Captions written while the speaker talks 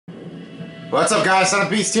What's up, guys? Son of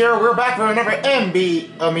Beast here. We're back for another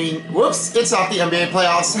whoops, it's not the NBA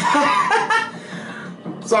playoffs.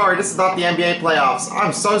 Sorry, this is not the NBA playoffs.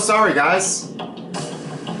 I'm so sorry, guys.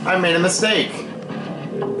 I made a mistake.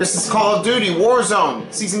 This is Call of Duty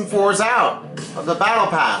Warzone. Season 4 is out of the Battle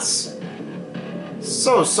Pass.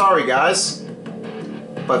 So sorry, guys.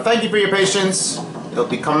 But thank you for your patience. It'll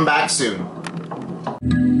be coming back soon.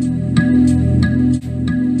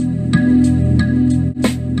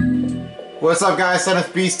 What's up, guys? Son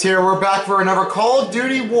of Beast here. We're back for another Call of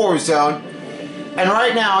Duty Warzone. And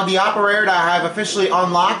right now, the operator that I have officially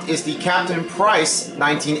unlocked is the Captain Price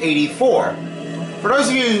 1984. For those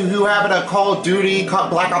of you who have a Call of Duty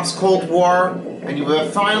Black Ops Cold War, and you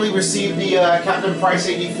have finally received the Captain Price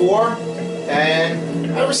 84,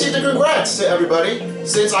 and I received a congrats to everybody,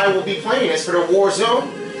 since I will be playing this for the Warzone.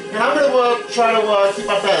 And I'm going to try to keep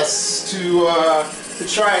my best to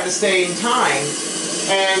try to stay in time.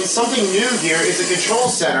 And something new here is the control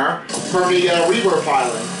center for the Rebirth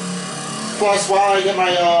island. Plus, while I get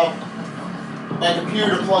my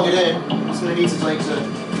computer to plug it in, I'm just going to need some things to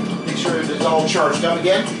make sure it's all charged up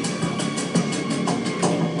again.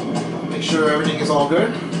 Make sure everything is all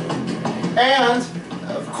good. And,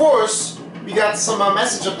 of course, we got some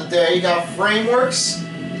message of the day. You got frameworks,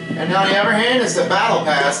 and on the other hand is the Battle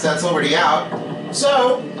Pass that's already out.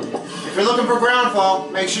 So, if you're looking for Groundfall,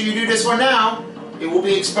 make sure you do this one now. It will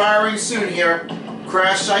be expiring soon here.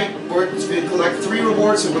 Crash site, we're going to collect 3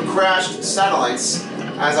 rewards for crashed satellites,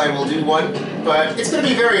 as I will do one. But it's going to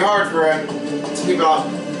be very hard for him to keep it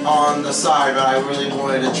on the side, but I really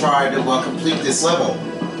wanted to try to complete this level.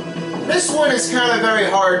 This one is kind of very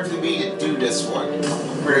hard for me to do this one,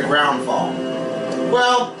 for the Groundfall.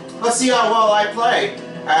 Well, let's see how well I play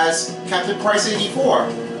as Captain Price 84.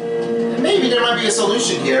 And maybe there might be a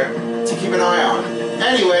solution here to keep an eye on.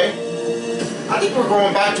 Anyway, I think we're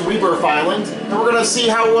going back to Rebirth Island, and we're going to see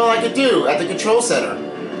how well I can do at the control center.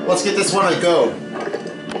 Let's get this one a go.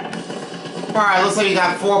 Alright, looks like you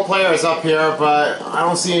got 4 players up here, but I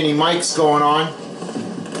don't see any mics going on.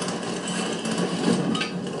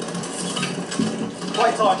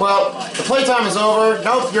 Playtime. Well, the playtime is over.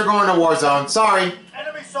 Nope, you're going to Warzone. Sorry.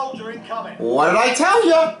 Enemy soldier incoming. What did I tell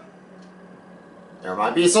you? There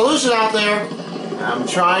might be a solution out there. I'm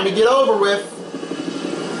trying to get over with.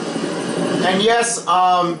 And yes,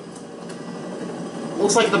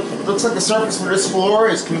 looks like the surface for this floor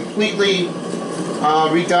is completely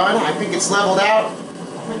redone. I think it's leveled out.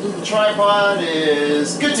 I think the tripod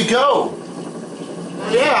is good to go.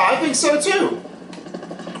 Yeah, I think so too.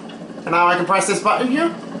 And now I can press this button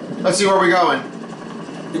here. Let's see where we're going.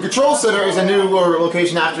 The control center is a new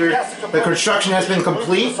location after the construction has been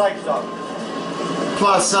complete.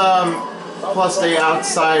 Plus they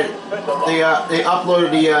outside they uploaded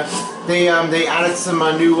they added some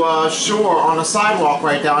new shore on the sidewalk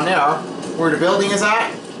right down there where the building is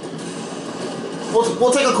at.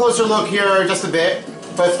 We'll take a closer look here in just a bit,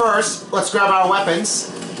 but first let's grab our weapons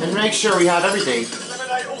and make sure we have everything.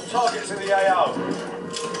 Eliminate all targets in the AO.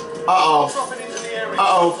 Uh-oh.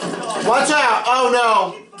 Watch out! Oh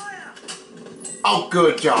no! Oh,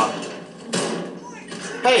 good job.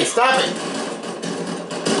 Hey, stop it!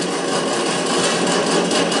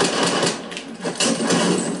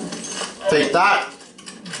 Take that.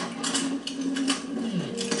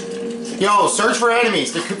 Yo, search for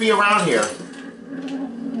enemies. They could be around here.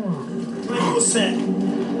 Set.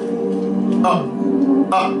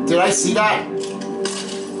 Oh, did I see that?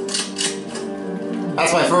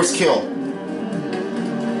 That's my first kill.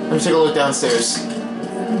 Let me take a look downstairs.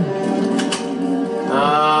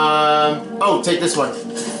 Oh, take this one.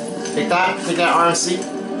 Take that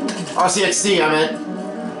RCXD, I meant.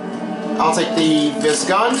 I'll take this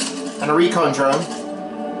gun and a recon drone.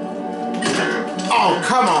 Oh,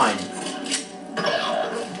 come on!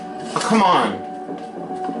 Oh, come on!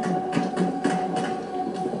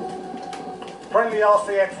 Friendly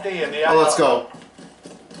RCXD in the AO. Oh, let's go.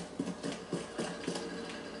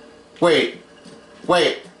 Wait,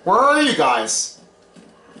 where are you guys?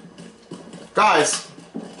 Guys.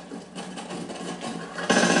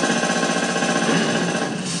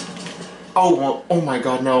 Oh my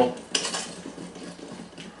god, no.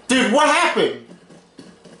 Dude, what happened?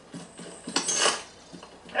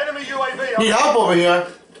 Enemy UAV. Need help over here.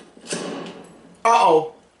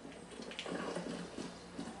 Uh-oh.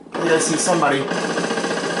 I think I see somebody.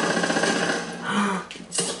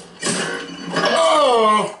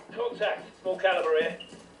 Oh! Contact, small caliber here.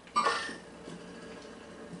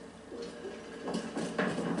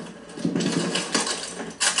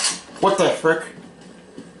 What the frick?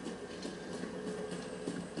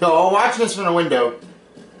 Yo, I'm watching this from the window.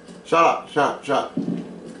 Shut up.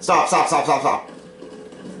 Stop, stop, stop, stop, stop.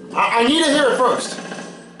 I need to hear it first.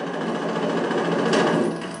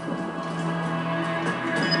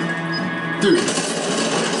 Dude.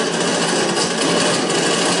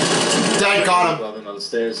 Dad got him. Climbing on the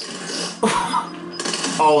stairs.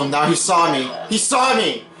 Oh, now he saw me. He saw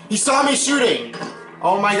me. He saw me shooting.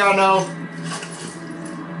 Oh my god, no.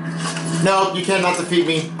 No, you cannot defeat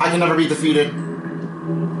me. I can never be defeated.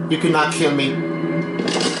 You cannot kill me.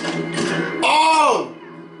 Oh!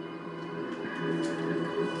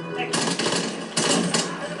 Enemy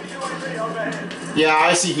UAV overhead. Yeah,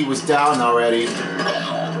 I see he was down already.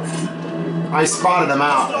 I spotted him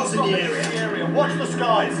out. Hostiles dropping into the area. Watch the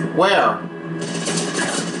skies. Where?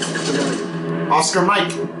 Oscar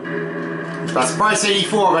Mike. That's Bryce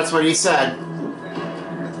 84, that's what he said.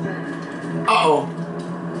 Uh-oh.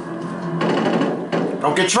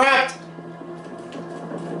 Don't get trapped!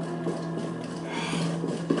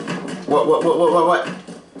 What?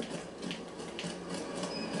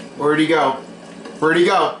 Where'd he go? Where'd he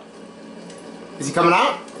go? Is he coming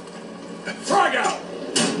out? Freakout.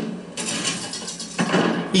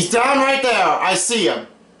 He's down right there. I see him.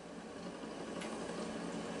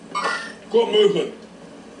 Got movement.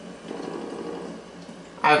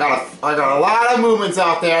 I got a lot of movements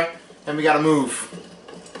out there, and we gotta move.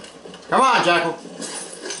 Come on, Jackal.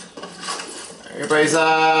 Everybody's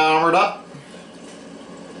armored up.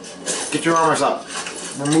 Get your armors up.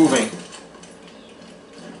 We're moving.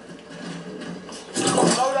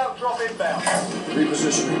 Loadout drop inbound.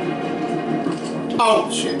 Repositioning.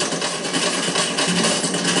 Oh shit.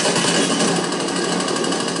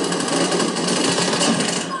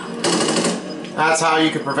 That's how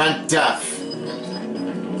you can prevent death.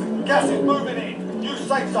 Gas is moving in. Use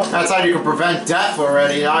safe zone. That's how you can prevent death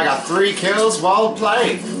already. I got 3 kills while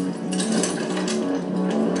playing.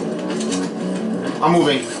 I'm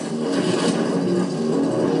moving.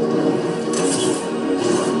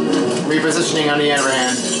 Repositioning on the other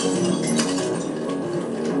hand.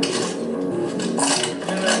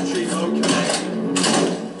 Energy,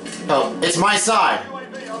 okay. Oh, it's my side.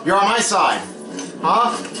 You're on my side.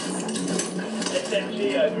 Huh?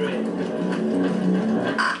 SMG over here.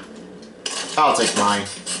 I'll take mine.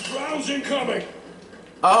 Rounds incoming.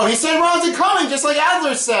 Oh, he said rounds incoming, just like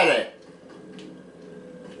Adler said it.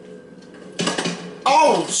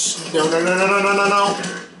 Oh, no.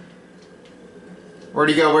 Where'd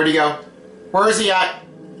he go? Where'd he go? Where is he at?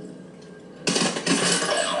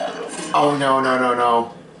 Oh,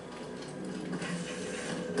 no.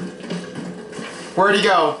 Where'd he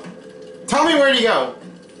go? Tell me where'd he go?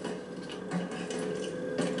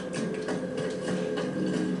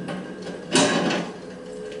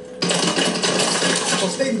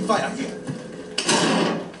 Sustaining fire here.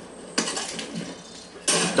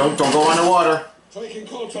 Don't go underwater. Taking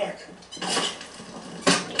contact.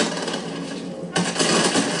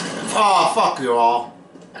 Oh, fuck you all.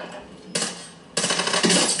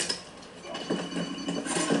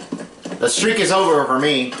 The streak is over for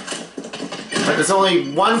me. But there's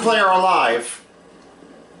only 1 player alive.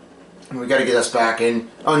 We gotta get us back in.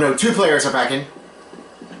 Oh no, 2 players are back in.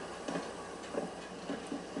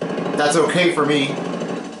 That's okay for me.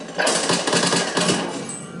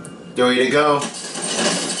 Ready to go.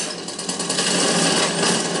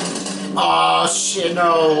 Oh shit,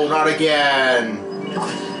 no, not again.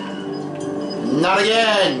 Not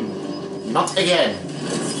again. Not again.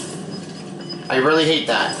 I really hate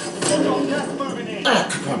that. Gas moving in.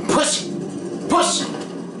 Come on, push! Push!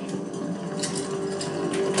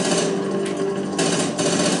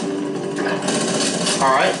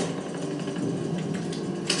 Alright.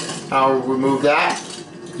 I'll remove that.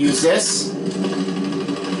 Use this.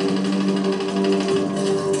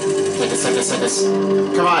 Take this.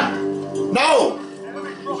 Come on. No!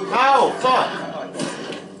 Ow, fuck!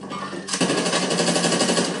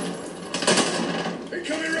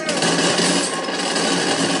 Incoming round.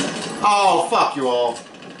 Oh, fuck you all.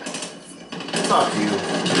 Fuck you.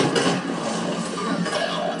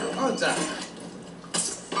 Contact.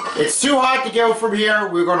 It's too hot to go from here.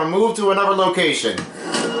 We're gonna move to another location.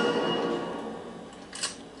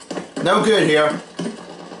 No good here.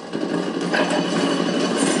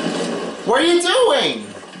 What are you doing?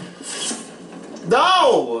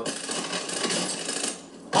 No!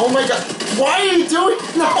 Oh my god. Why are you doing?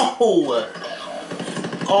 No!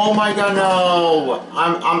 Oh my god, no.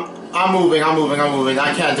 I'm moving.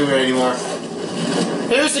 I can't do it anymore.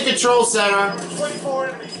 Here's the control center. 24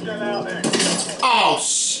 enemies still out there. Oh,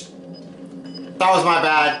 that was my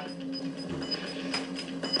bad.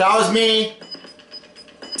 That was me.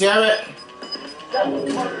 Damn it.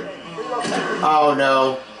 Oh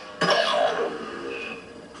no.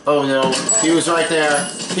 Oh no, he was right there.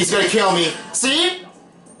 He's gonna kill me. See?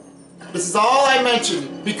 This is all I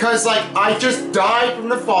mentioned because like I just died from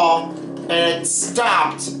the fall and it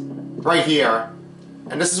stopped right here.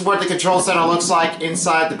 And this is what the control center looks like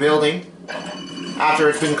inside the building after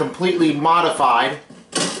it's been completely modified.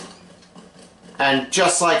 And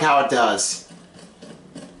just like how it does.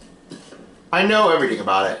 I know everything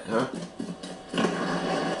about it, huh?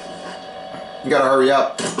 You gotta hurry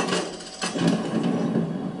up.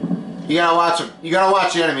 You gotta watch them. You gotta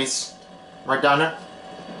watch the enemies. Right down there.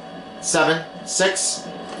 7, 6,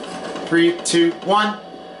 3, 2, 1.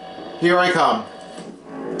 Here I come.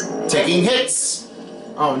 Taking hits.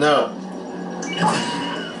 Oh no.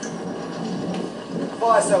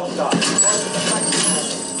 Fire cells done.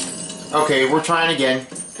 Okay, we're trying again.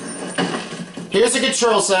 Here's the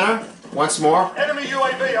control center. Once more. Enemy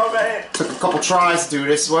UAV overhead. Took a couple tries to do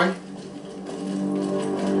this one.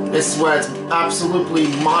 This is where it's absolutely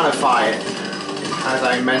modified, as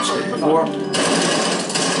I mentioned it before.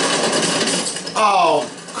 Oh,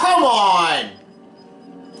 come on!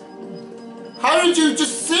 How did you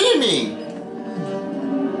just see me?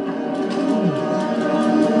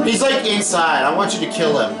 He's like inside. I want you to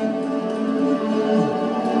kill him.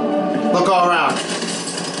 Look all around.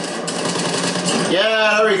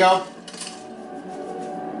 Yeah, there we go.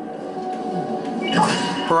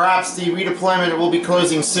 Perhaps the redeployment will be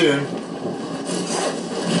closing soon.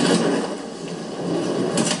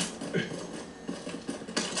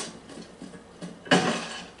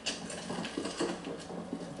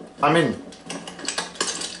 I'm in.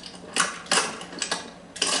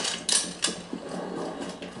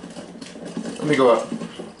 Let me go up.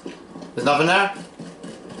 There's nothing there?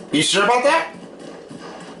 You sure about that?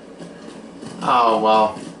 Oh,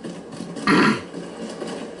 well.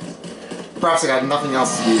 Perhaps I got nothing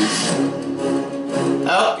else to use.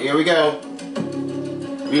 Oh, here we go.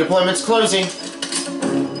 Redeployment's closing.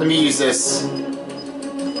 Let me use this.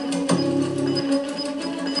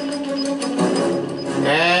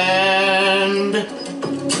 And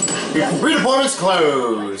redeployment's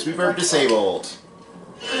closed. Rebirth disabled.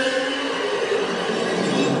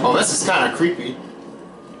 Oh, this is kind of creepy.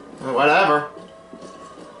 Whatever.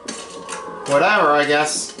 Whatever, I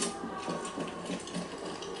guess.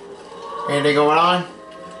 Anything going on?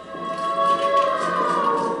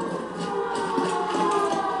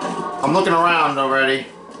 I'm looking around already.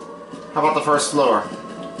 How about the first floor?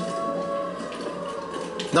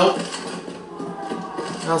 Nope.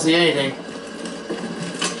 I don't see anything.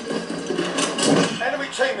 Enemy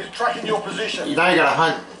team is tracking your position. Now you gotta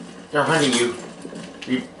hunt. They're hunting you.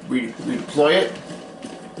 Redeploy it.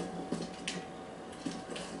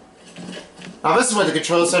 Now this is what the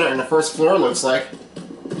control center in the first floor looks like.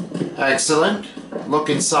 Excellent. Look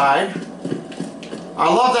inside. I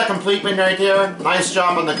love that completement right there. Nice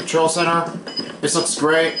job on the control center. This looks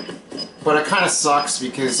great. But it kind of sucks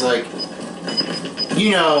because, like,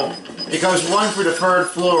 you know, it goes one through the third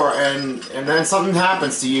floor and then something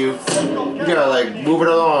happens to you. You gotta, like, move it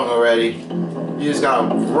along already. You just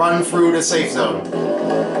gotta run through the safe zone.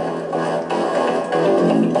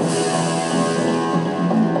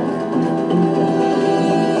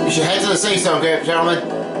 You should head to the safe zone, okay,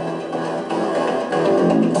 gentlemen.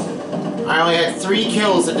 I only had 3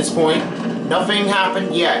 kills at this point. Nothing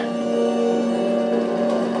happened yet.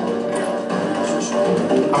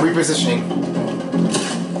 I'm repositioning.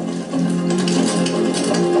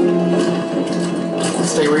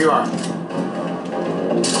 Stay where you are.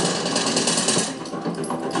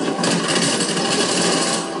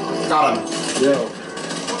 Got him. Yo.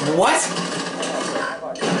 What?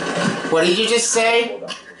 What did you just say?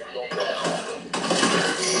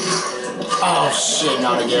 Oh shit,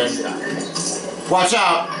 not again. Watch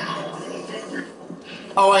out!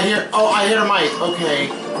 Oh, I hear the mic. Okay.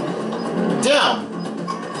 Damn!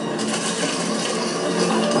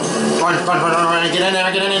 Run, get in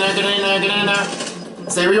there, get in there.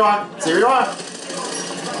 Stay where you are,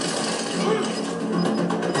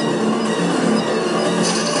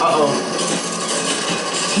 Uh-oh.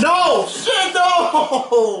 No! Shit,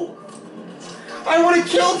 no! I would've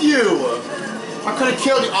killed you! I could've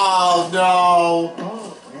killed you. Oh, no.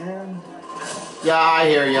 Yeah, I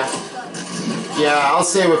hear ya. Yeah, I'll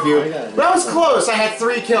stay with you. That was close. I had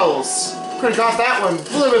 3 kills. Could've got that one a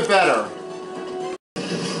little bit better.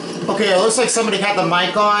 Okay, it looks like somebody had the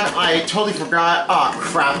mic on. I totally forgot. Oh,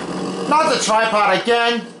 crap. Not the tripod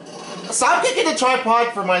again. Stop kicking the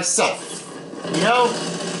tripod for myself. You know?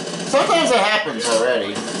 Sometimes it happens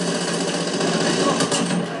already.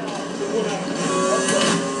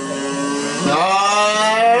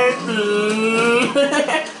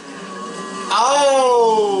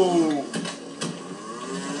 Oh!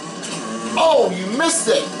 missed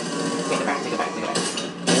it! Take it back, take it back, take it back.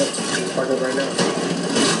 Sparkle right now.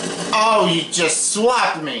 Oh, you just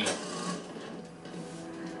slapped me!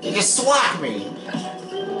 You just slapped me!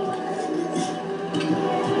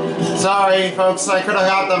 Sorry, folks, I could have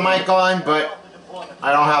got the mic on, but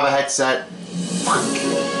I don't have a headset. Fuck.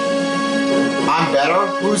 I'm better?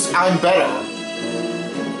 I'm better?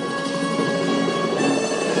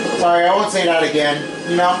 Sorry, I won't say that again.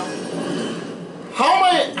 You know? How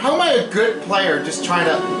am I a good player just trying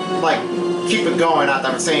to, like, keep it going at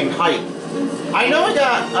the same height? I know I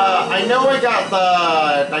got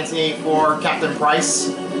the 1984 Captain Price,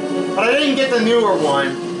 but I didn't get the newer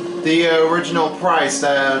one. The original price,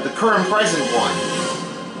 the current present one.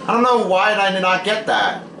 I don't know why I did not get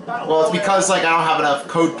that. Well, it's because like I don't have enough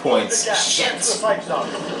code points. Shit. It's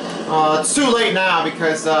too late now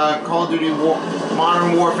because Call of Duty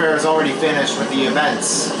Modern Warfare is already finished with the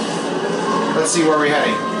events. Let's see where we're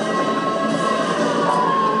heading.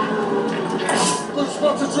 Good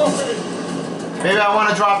spot to drop in. Maybe I want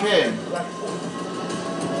to drop in.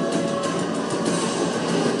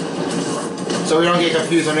 So we don't get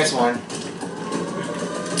confused on this one.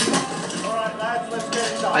 Alright lads, let's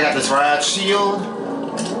get it done. I got this rat shield.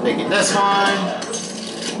 Taking this one.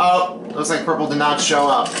 Oh, looks like purple did not show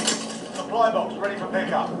up. Supply box ready for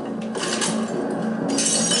pickup.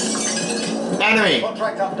 Enemy.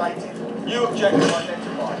 Contract updated. New objective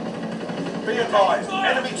identified. Be advised,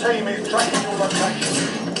 enemy team is tracking your location.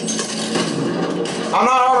 I'm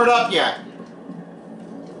not armored up yet.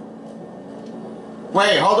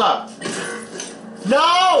 Wait, hold up.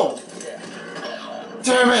 No!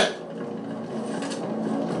 Damn it!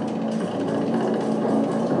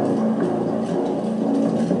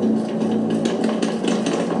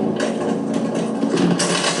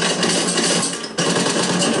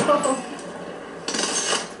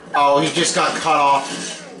 Oh, he just got cut off.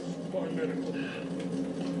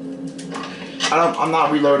 I'm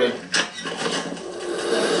not reloaded.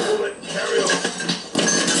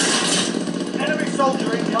 Enemy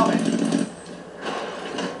soldier incoming.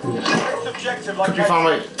 Next objective Could you find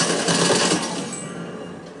location.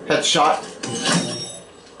 my headshot?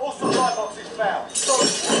 All supply boxes found.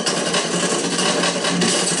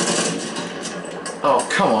 Oh,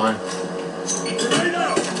 come on. Grenade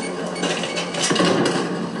out.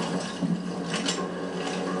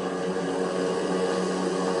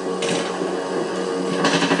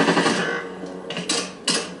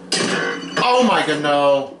 Oh my god,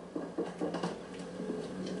 no.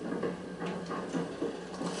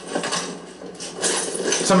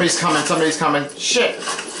 Somebody's coming, somebody's coming. Shit.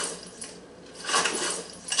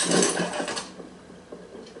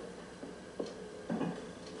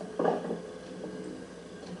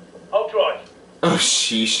 I'll drive. Oh,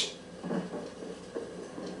 sheesh.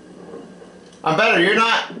 I'm better, you're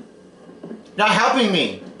not helping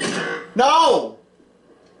me. No!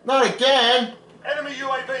 Not again! Enemy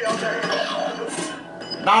UAV on there.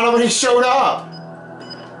 Not nobody showed up.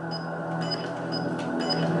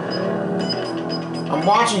 I'm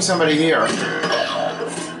watching somebody here.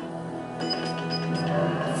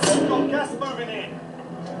 Got gas moving in.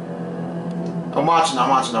 I'm watching. I'm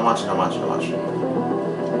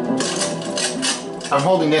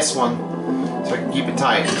holding this one so I can keep it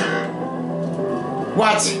tight.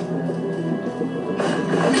 What?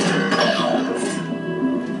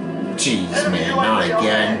 Jeez, man, not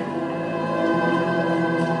again.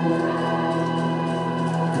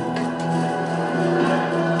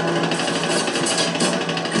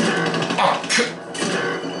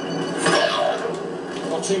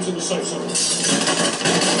 Our team's in the safe zone.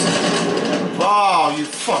 Oh, you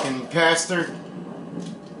fucking bastard.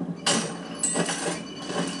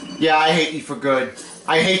 Yeah, I hate you for good.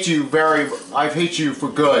 I hate you for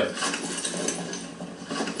good.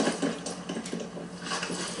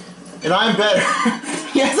 And I'm better.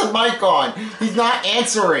 He has a mic on. He's not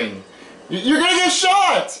answering. You're gonna get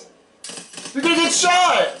shot! You're gonna get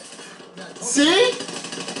shot! See?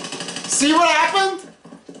 See what happened?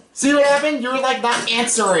 See what happened? You were like not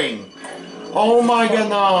answering. Oh my god,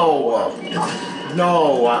 no.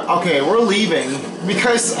 No. Okay, we're leaving.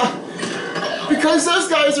 Because those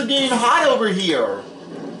guys are getting hot over here.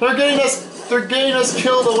 They're getting us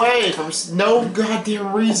killed away for no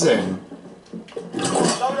goddamn reason.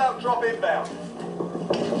 Loadout drop inbound.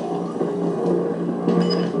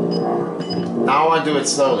 Now I want to do it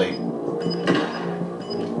slowly.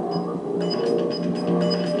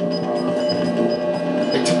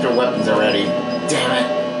 They took their weapons already. Damn it.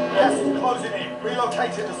 Gas is closing in.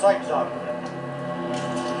 Relocating the safe zone.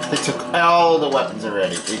 They took all the weapons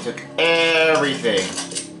already. They took everything.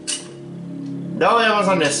 No ammo's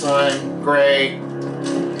on this one. Great.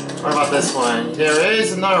 What about this one? There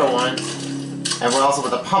is another one. And we're also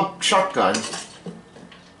with a pump shotgun.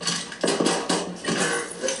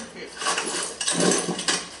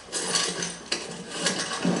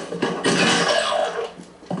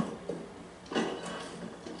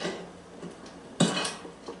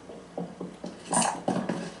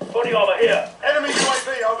 Body armor here. Enemy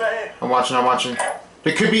UAV overhead. I'm watching.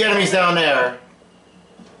 There could be enemies down there.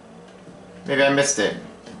 Maybe I missed it.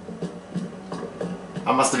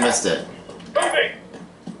 I must have missed it. Moving.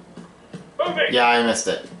 Moving. Yeah, I missed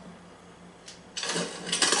it.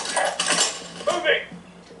 Moving.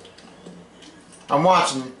 I'm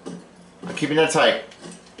watching. I'm keeping it tight.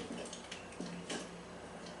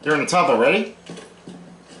 You're in the top already?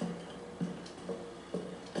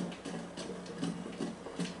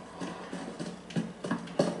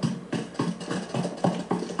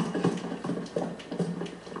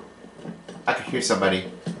 I could hear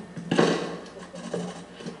somebody.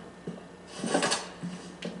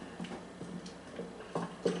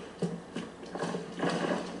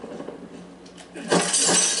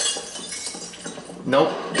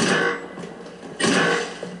 Nope.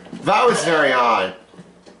 That was very odd.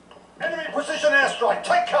 Enemy precision airstrike.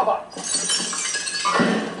 Take cover.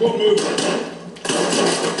 What move?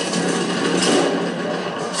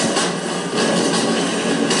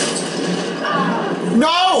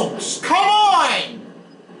 No! Come on!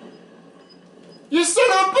 You son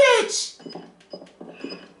of a bitch!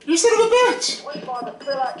 You son of a bitch! 25 are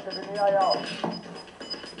still active in the AO.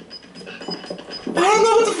 I don't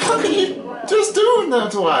know what the fuck are you just doing now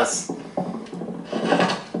to us?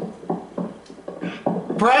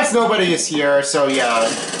 Perhaps nobody is here, so yeah.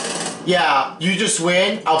 Yeah, you just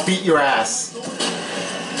win, I'll beat your ass.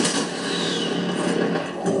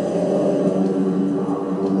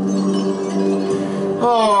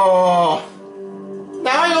 Oh.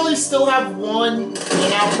 Now I only still have one, and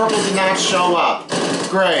now purple did not show up.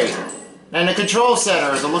 Great. And the control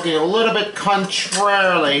centers are looking a little bit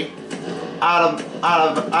contrarily out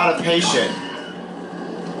of patient.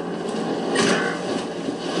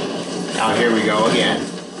 Now here we go again.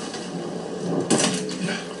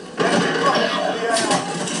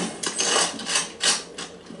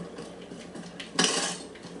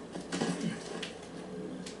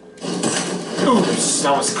 Oops,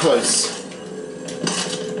 that was close.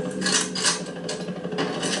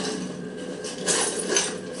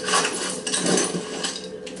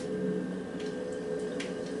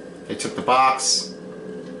 They took the box.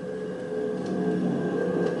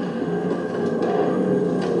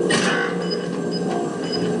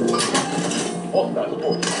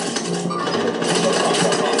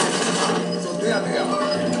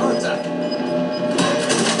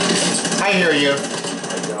 I hear you.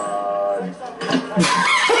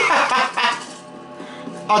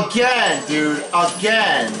 Again, dude.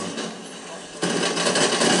 Again.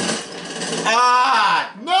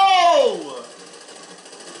 Ah! No!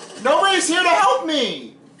 Nobody's here to help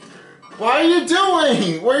me! What are you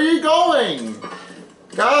doing? Where are you going?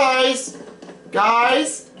 Guys!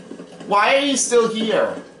 Guys! Why are you still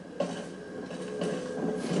here?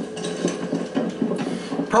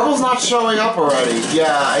 Purple's not showing up already.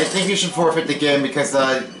 Yeah, I think you should forfeit the game because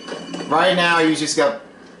right now you just got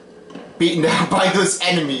beaten down by those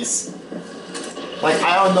enemies. Like,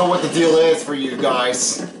 I don't know what the deal is for you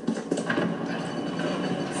guys.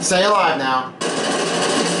 Stay alive now.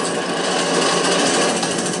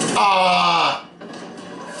 Ah!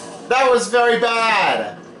 That was very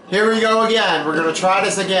bad. Here we go again. We're gonna try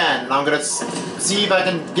this again. And I'm gonna see if I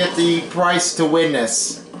can get the price to win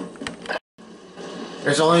this.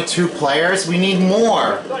 There's only 2 players? We need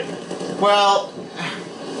more! Well,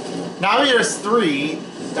 now there's 3.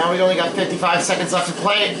 Now we only got 55 seconds left to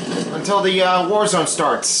play until the war zone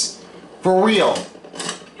starts. For real.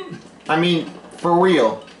 I mean, for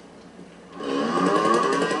real.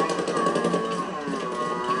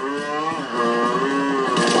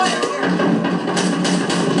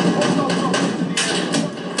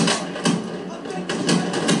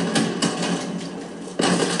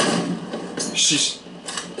 Sheesh.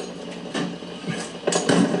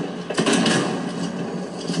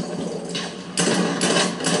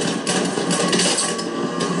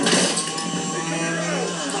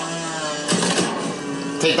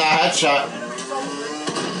 Take that headshot.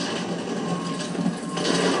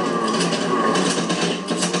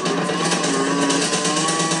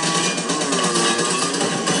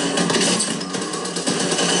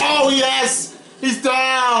 Oh yes! He's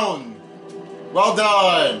down! Well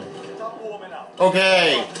done!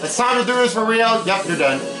 Okay, it's time to do this for real. Yep, you're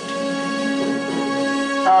done.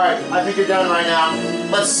 Alright, I think you're done right now.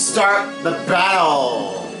 Let's start the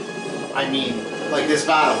battle. I mean, like this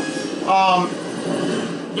battle.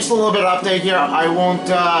 Just a little bit of update here. I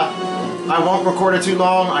won't record it too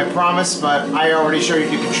long, I promise, but I already showed you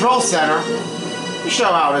the control center to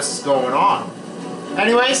show how this is going on.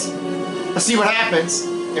 Anyways, let's see what happens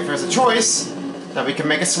if there's a choice that we can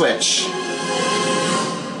make a switch.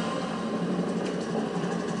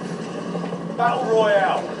 Battle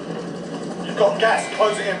Royale. You've got gas,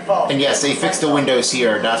 close it in fast. And yes, they fixed the windows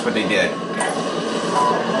here. That's what they did.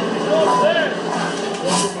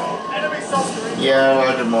 Enemy soldier in. Yeah,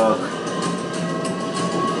 Roger Mark.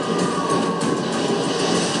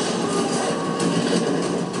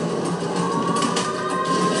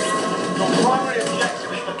 Your primary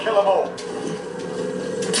objective is to kill them all.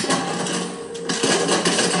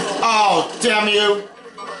 Oh, damn you!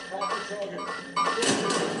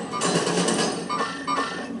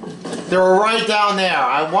 They were right down there.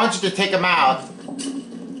 I want you to take them out.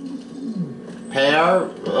 Pair,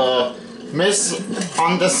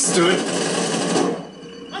 misunderstood.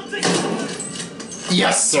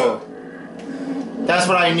 Yes, sir. That's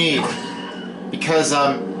what I need. Because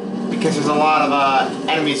there's a lot of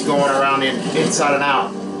enemies going around inside and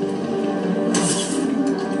out.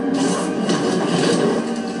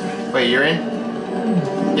 Wait, you're in?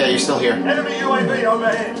 Yeah, you're still here. Enemy UAV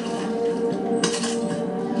overhead.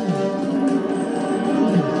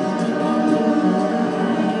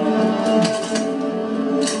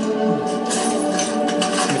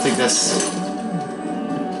 Let me take this.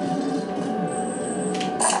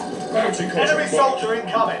 Enemy soldier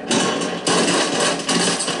incoming.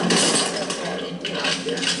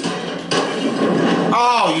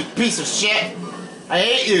 Oh, you piece of shit! I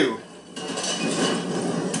hate you!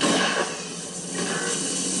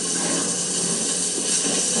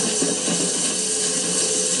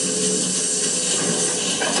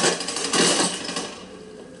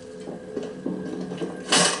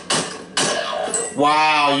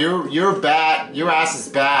 Wow, you're bad. Your ass is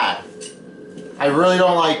bad. I really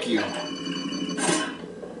don't like you.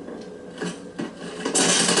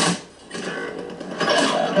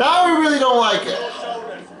 Now we really don't like it.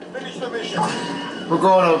 Finish the mission. We're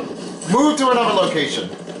going to move to another location.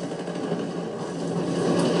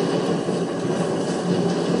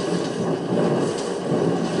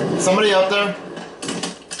 Somebody up there?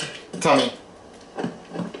 Tell me.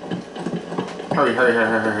 Hurry, hurry, hurry,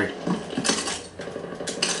 hurry, hurry.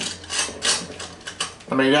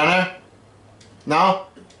 Somebody down there? No?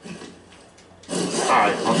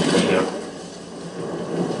 Alright, I'll keep it here.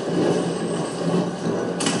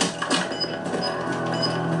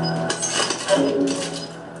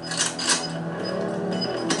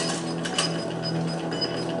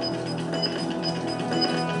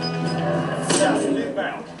 Gas is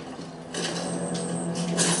inbound.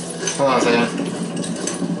 Hold on a second.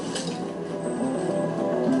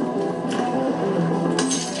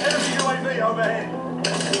 Enemy UAV overhead.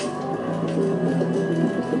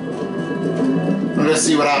 I'm gonna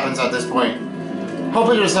see what happens at this point.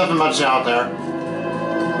 Hopefully there's nothing much out there.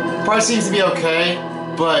 Probably seems to be okay,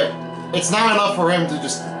 but it's not enough for him to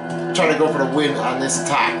just try to go for the win on this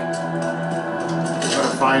attack. I'm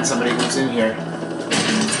gonna find somebody who's in here.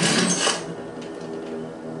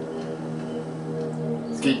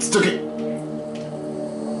 Stuck it.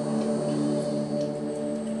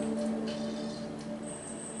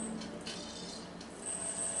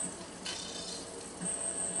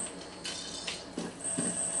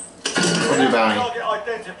 We'll do bounty. Target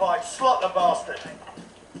identified. Slot the bastard.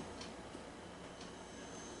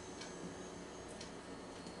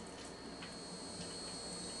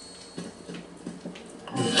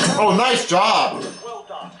 Oh, nice job. Well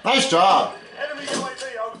done. Nice job.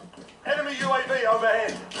 Enemy UAV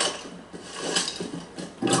overhead.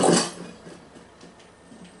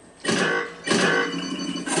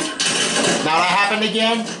 Now that happened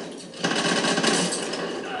again?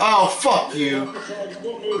 Oh, fuck you.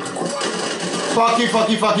 Fuck you, fuck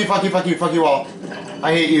you, fuck you, fuck you, fuck you, fuck you all.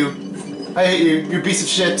 I hate you. I hate you. You're a piece of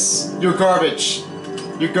shits. You're garbage.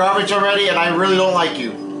 You're garbage already, and I really don't like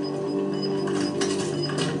you.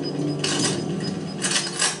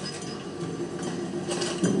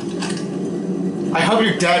 I hope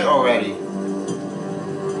you're dead already.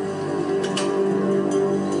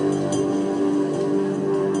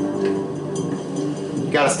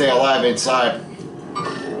 You gotta stay alive inside.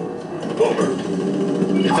 Mover.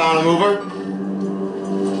 You found a mover?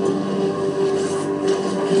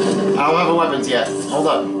 I don't have the weapons yet. Hold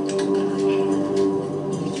up.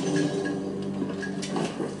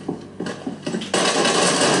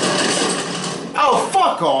 Oh,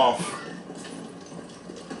 fuck off!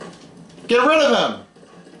 Get rid of him!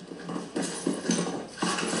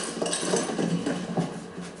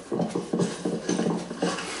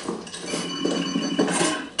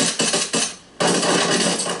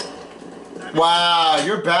 Wow,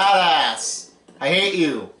 you're badass. I hate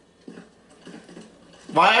you.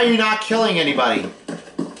 Why are you not killing anybody?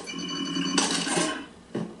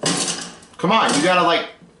 Come on, you gotta like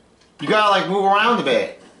move around a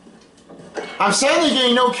bit. I'm sadly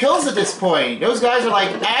getting no kills at this point. Those guys are like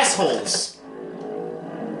assholes.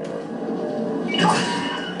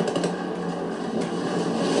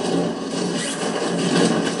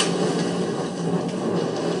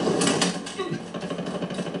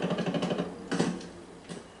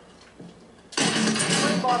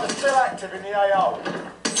 Freefighter's still active in the AO.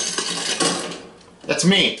 That's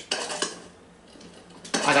me.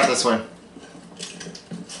 I got this one.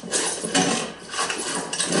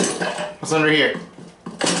 What's under here?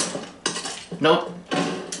 Nope.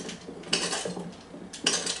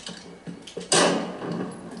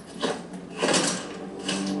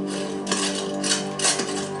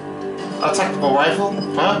 A tactical rifle?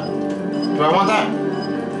 Huh? Do I want that?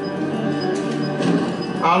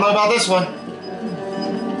 I don't know about this one.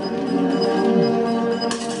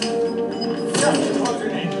 Just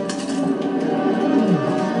closing in.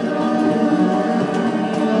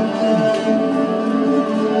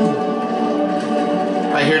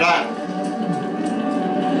 I hear that.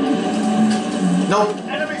 Nope.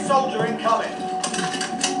 Enemy soldier incoming.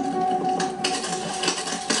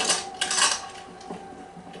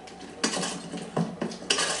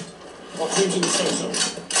 Our team's in the safe zone.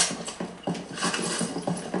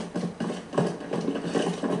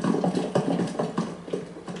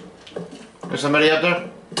 There's somebody up there?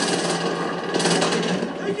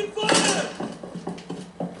 Taking fire!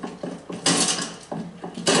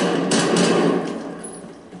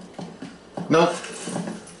 Nope.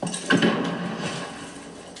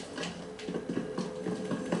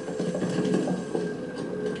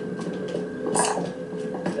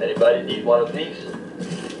 Anybody need one of these?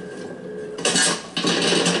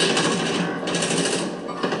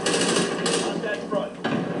 On that front.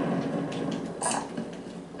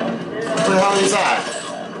 What the hell is that?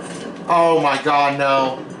 Oh my god,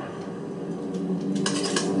 no.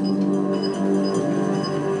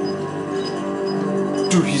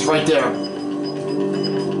 Dude, he's right there.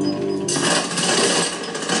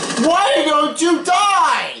 Why don't you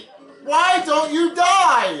die? Why don't you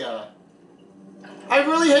die? I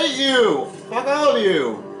really hate you. Fuck all of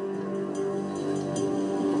you.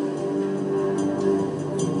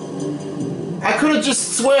 I could have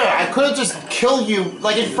just swear, I could have just killed you,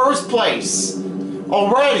 like, in first place.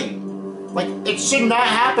 Already. Like, it should not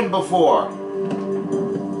happen before.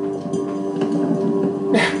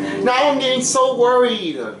 Now I'm getting so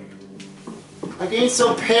worried. I'm getting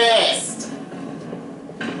so pissed.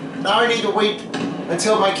 Now I need to wait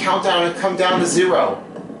until my countdown and come down to 0.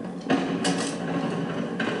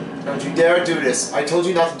 Don't you dare do this. I told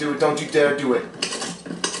you not to do it. Don't you dare do it.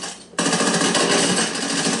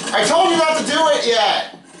 I told you not to do it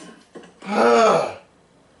yet!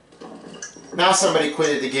 Now somebody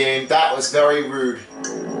quitted the game. That was very rude.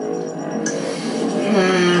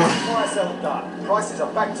 Price held done. Prices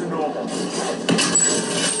are back to normal.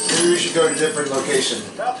 Maybe we should go to a different location.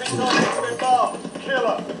 Mounting targets been marked.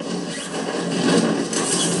 Killer.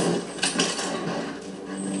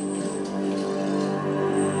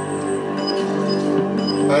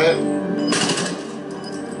 That it?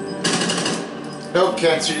 Nope,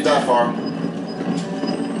 can't shoot that far.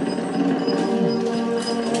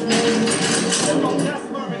 Just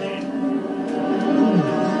moving in.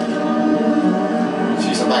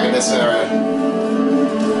 Jeez, I'm back in this area.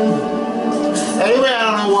 Anyway, I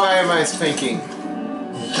don't know why am I thinking.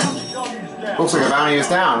 Looks like a bounty is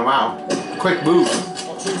down. Wow. Quick move.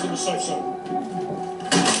 Our team's in the safe zone.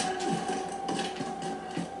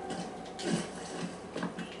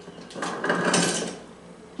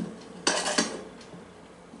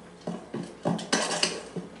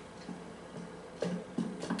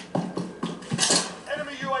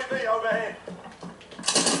 Enemy UAV overhead.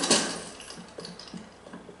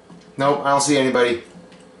 Nope, I don't see anybody.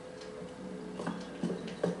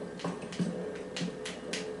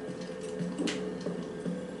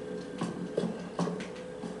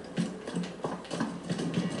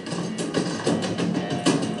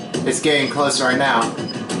 It's getting closer right now.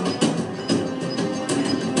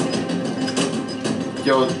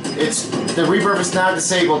 Yo, the Rebirth is now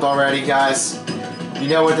disabled already, guys. You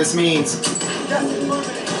know what this means. Just moving in.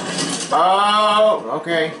 Oh,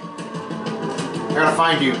 okay. They're gonna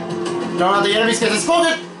find you. Don't let the enemies get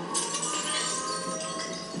exploded!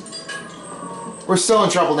 We're still in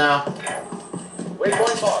trouble now.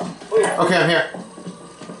 Waypoint mark. Move. Okay, I'm here.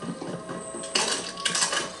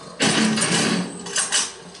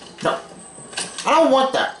 No. I don't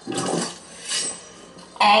want that.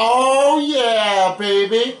 Oh, yeah!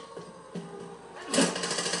 baby.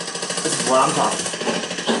 This is what I'm talking.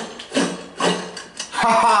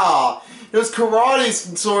 Haha! Those karate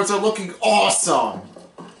swords are looking awesome.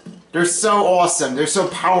 They're so awesome. They're so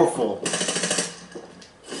powerful.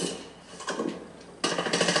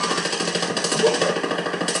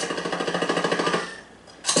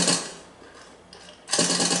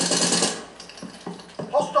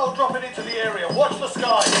 Hostile dropping into the area. Watch the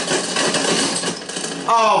sky.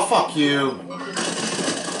 Oh, fuck you.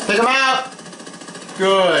 Take him out.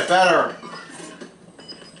 Good, better.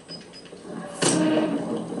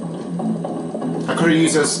 I could have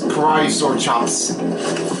used those karate sword chops. Go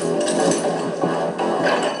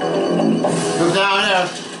down there.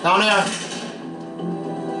 Down there.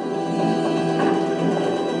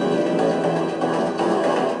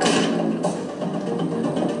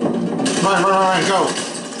 Run, go.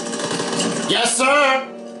 Yes, sir.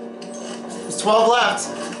 There's 12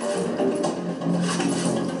 left.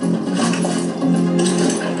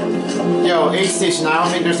 Yo, aid station. I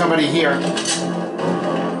don't think there's nobody here.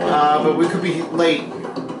 But we could be late.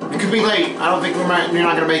 We could be late. I don't think we're not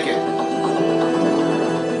gonna make it.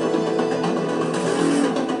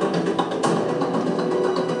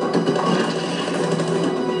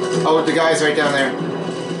 Oh, the guy's right down there.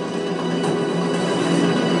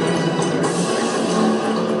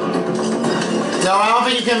 No, I don't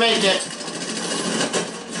think you can make it.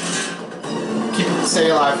 Stay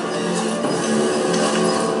alive.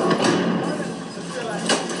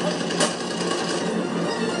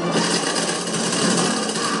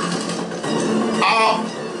 Oh!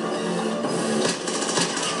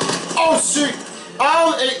 Oh shoot!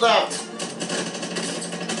 Oh, 8 left.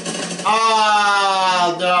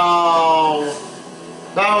 Ah, no.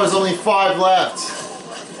 That was only 5 left.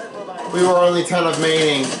 We were only 10 of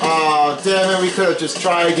maining. Oh, damn it, we could have just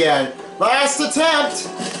tried again. Last attempt!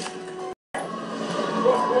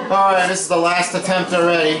 Alright, this is the last attempt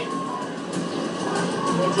already.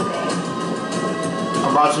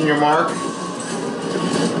 I'm watching your mark.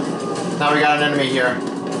 Now we got an enemy here.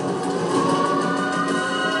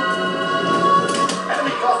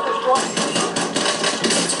 Enemy cluster strike.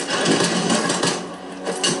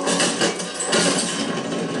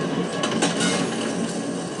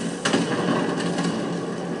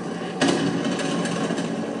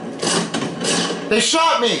 They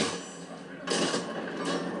shot me!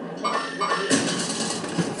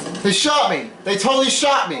 They shot me! They totally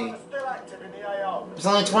shot me! Still active in the AO. There's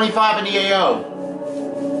only 25 in the AO.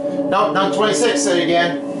 Nope, not 26, say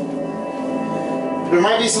again. There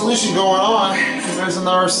might be a solution going on. If there's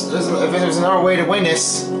another way to win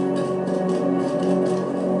this. I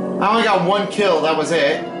only got 1 kill, that was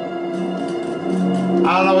it. I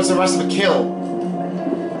don't know what's the rest of a kill.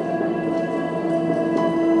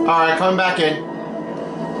 Alright, coming back in.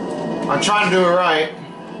 I'm trying to do it right.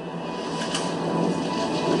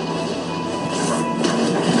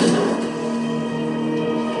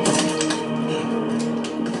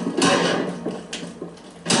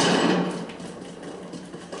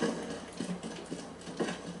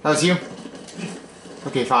 That was you?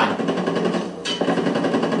 Okay, fine.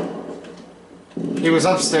 He was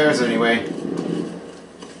upstairs anyway.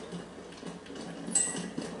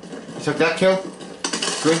 You took that kill?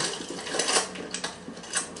 Good.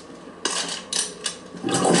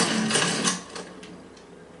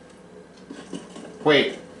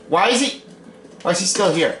 Wait, why is he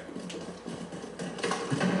still here?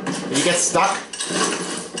 Did he get stuck?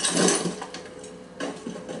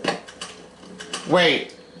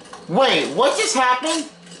 Wait, what just happened?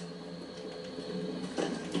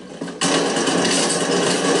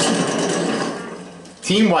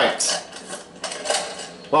 Team wiped.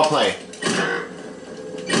 Well played.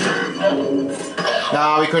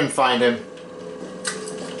 No, we couldn't find him.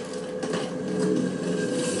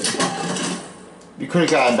 You could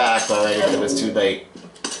have gotten back already, but it was too late.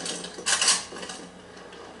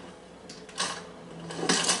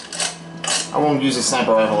 I won't use a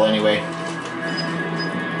sniper rifle anyway.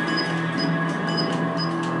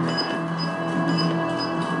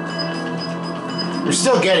 You're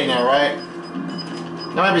still getting there, right?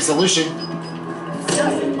 That might be a solution.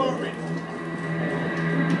 Gas is moving.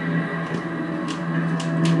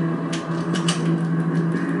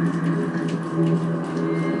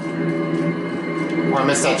 Oh, I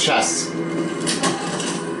missed that chest.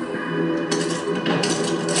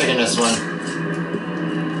 Taking this one.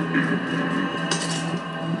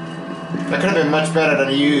 That could have been much better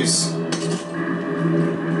to use.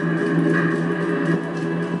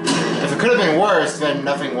 If it could have been worse, then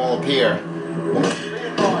nothing will appear. Be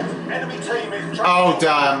advised, enemy team is Oh,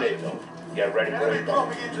 damn. Get ready for enemy it.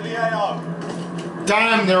 dropping into the AO.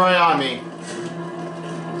 Damn, they're right on me.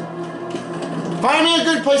 Find me a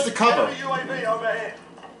good place to cover. Enemy UAV overhead.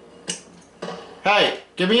 Hey,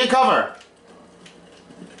 give me a cover.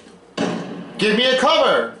 Give me a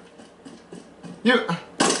cover. You.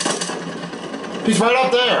 He's right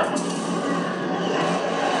up there.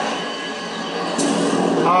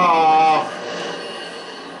 Ah.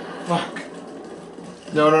 Fuck.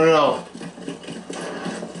 No, no, no.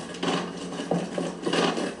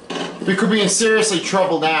 We could be in seriously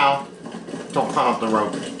trouble now. Don't climb up the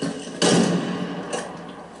rope.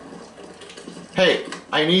 Hey,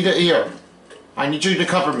 I need an ear. I need you to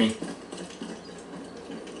cover me.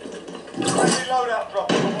 Friendly loadout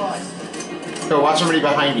drop on the way. Go, watch somebody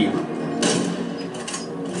behind you.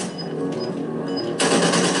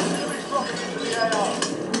 Enemies dropping into the AR.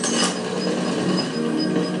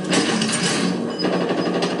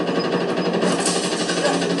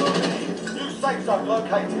 New safe zone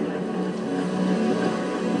located.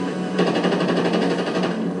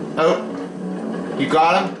 Oh, you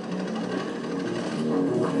got him?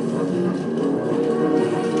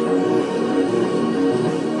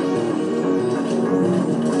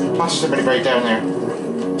 Watch somebody right down there.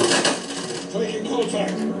 Taking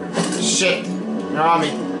contact. Shit, they're on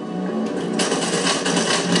me.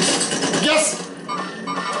 Yes!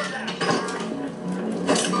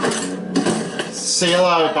 Say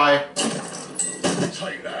hello, bye.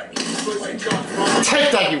 Take that. Wake up.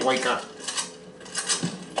 Take that, you wake up.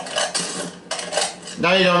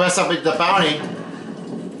 Now you don't mess up with the bounty.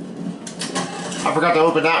 I forgot to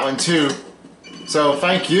open that one too. So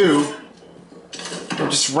thank you. You're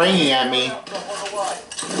just ringing at me.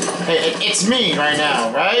 Hey, it's me right now,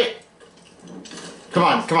 right? Come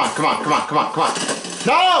on, come on, come on, come on, come on, come on.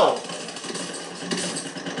 No!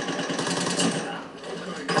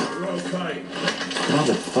 We're okay.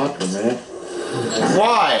 Motherfucker, man.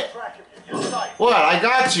 What? You're safe. What? I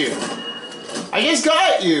got you. I just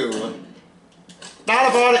got you. Not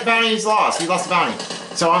about it, bounty's lost. He lost the bounty.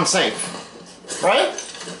 So I'm safe. Right?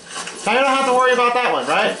 Now you don't have to worry about that one,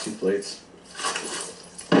 right? 2 plates.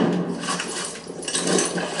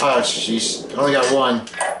 Oh, jeez. Only got one.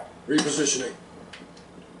 Repositioning.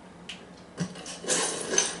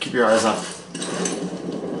 Keep your eyes up.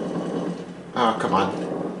 Oh, come on.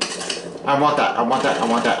 I want that. I want that. I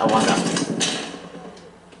want that. I want that.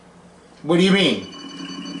 What do you mean?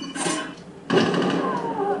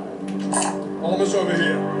 Armor's over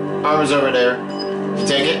here. Armor's over there. You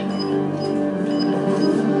take it?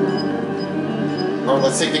 Or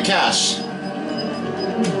let's take the cash.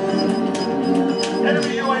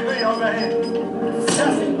 Enemy UAV overhead.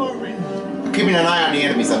 Gas is moving. I'm keeping an eye on the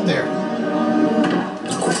enemies up there.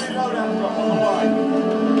 Friendly loadout drop on the way.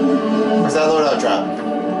 Where's that loadout drop?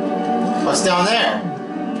 Oh, it's down there.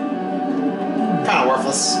 Kind of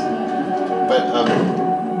worthless. But,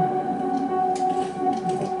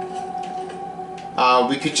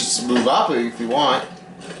 we could just move up if we want.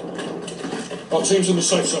 Our team's in the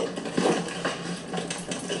safe zone.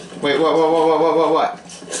 Wait, what?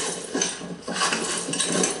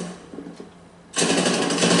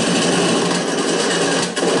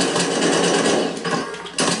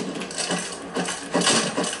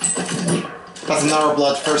 That's another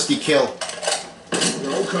bloodthirsty kill.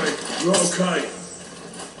 You're okay. You're okay.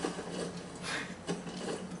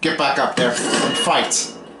 Get back up there and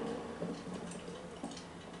fight.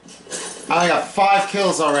 I got 5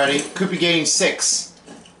 kills already. Could be getting 6.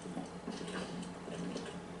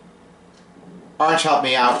 Orange, help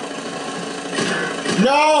me out.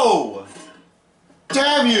 No!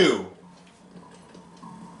 Damn you!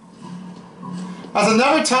 That's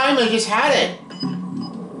another time I just had it.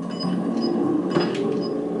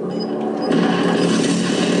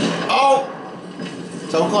 Oh!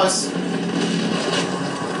 So close.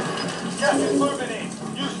 Gas is moving in.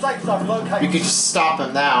 New safe zone located. You could just stop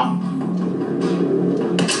him now.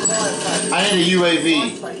 I need a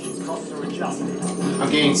UAV. Stations costs are adjusted. I'm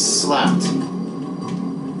getting slapped.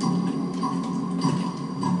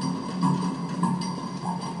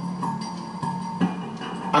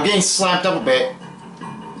 I'm getting slapped up a bit. A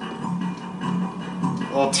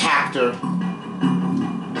little tactor.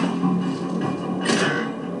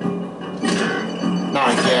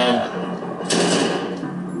 Not again.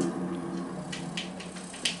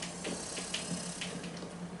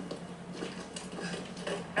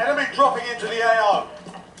 Enemy dropping into the AO.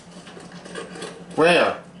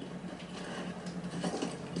 Where?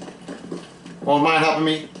 Won't mind helping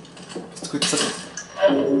me? Just a quick second.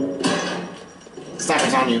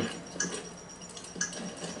 Sniper's on you.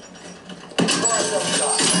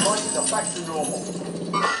 Prices are back to normal.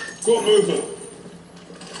 Got movement.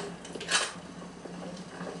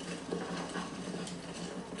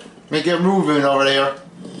 Make it moving over there.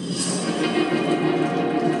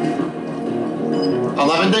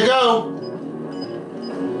 11 to go.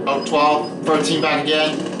 Oh, 12, 13 back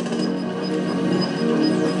again.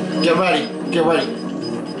 Get ready, get ready.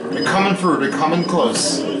 They're coming through, they're coming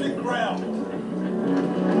close. Losing ground.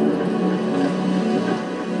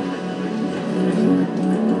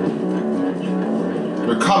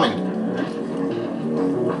 They're coming.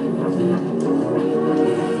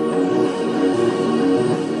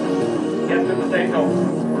 Get to the safe zone.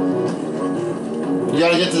 You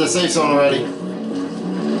gotta get to the safe zone already.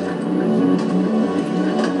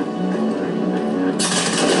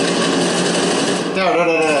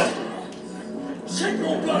 There.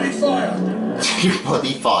 Signal bloody fire! You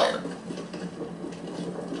bloody fire.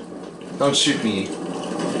 Don't shoot me.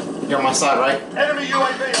 You're on my side, right? Enemy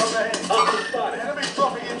UAV overhead. Enemy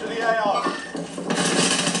dropping into the AR.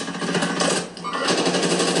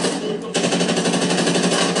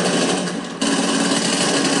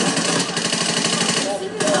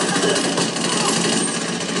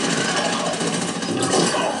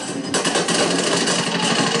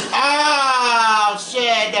 Oh,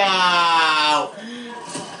 shit, no.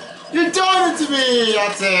 You're doing it to me.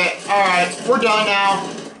 That's it. Alright, we're done now.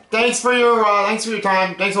 Thanks for your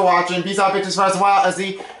time. Thanks for watching. Peace out, bitches, for as well as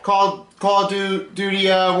the Call of Duty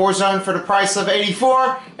Warzone for the price of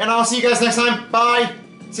 84. And I'll see you guys next time. Bye.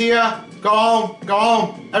 See ya. Go home. Go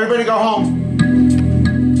home. Everybody go home.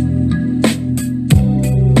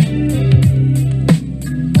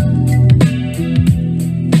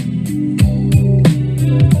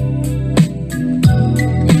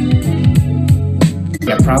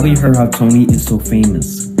 You probably heard how Tony is so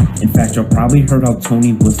famous. In fact, y'all probably heard how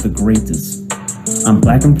Tony was the greatest. I'm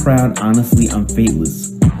black and proud, honestly, I'm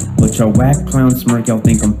fateless. But y'all whack clown smirk, y'all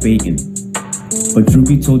think I'm faking. But truth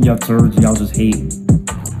be told, y'all turds, y'all just hating.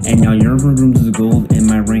 And y'all urban rooms is gold in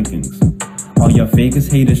my rankings. All y'all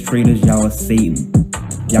fakers, haters, traitors, y'all are Satan.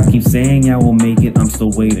 Y'all keep saying y'all will make it, I'm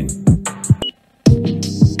still waiting.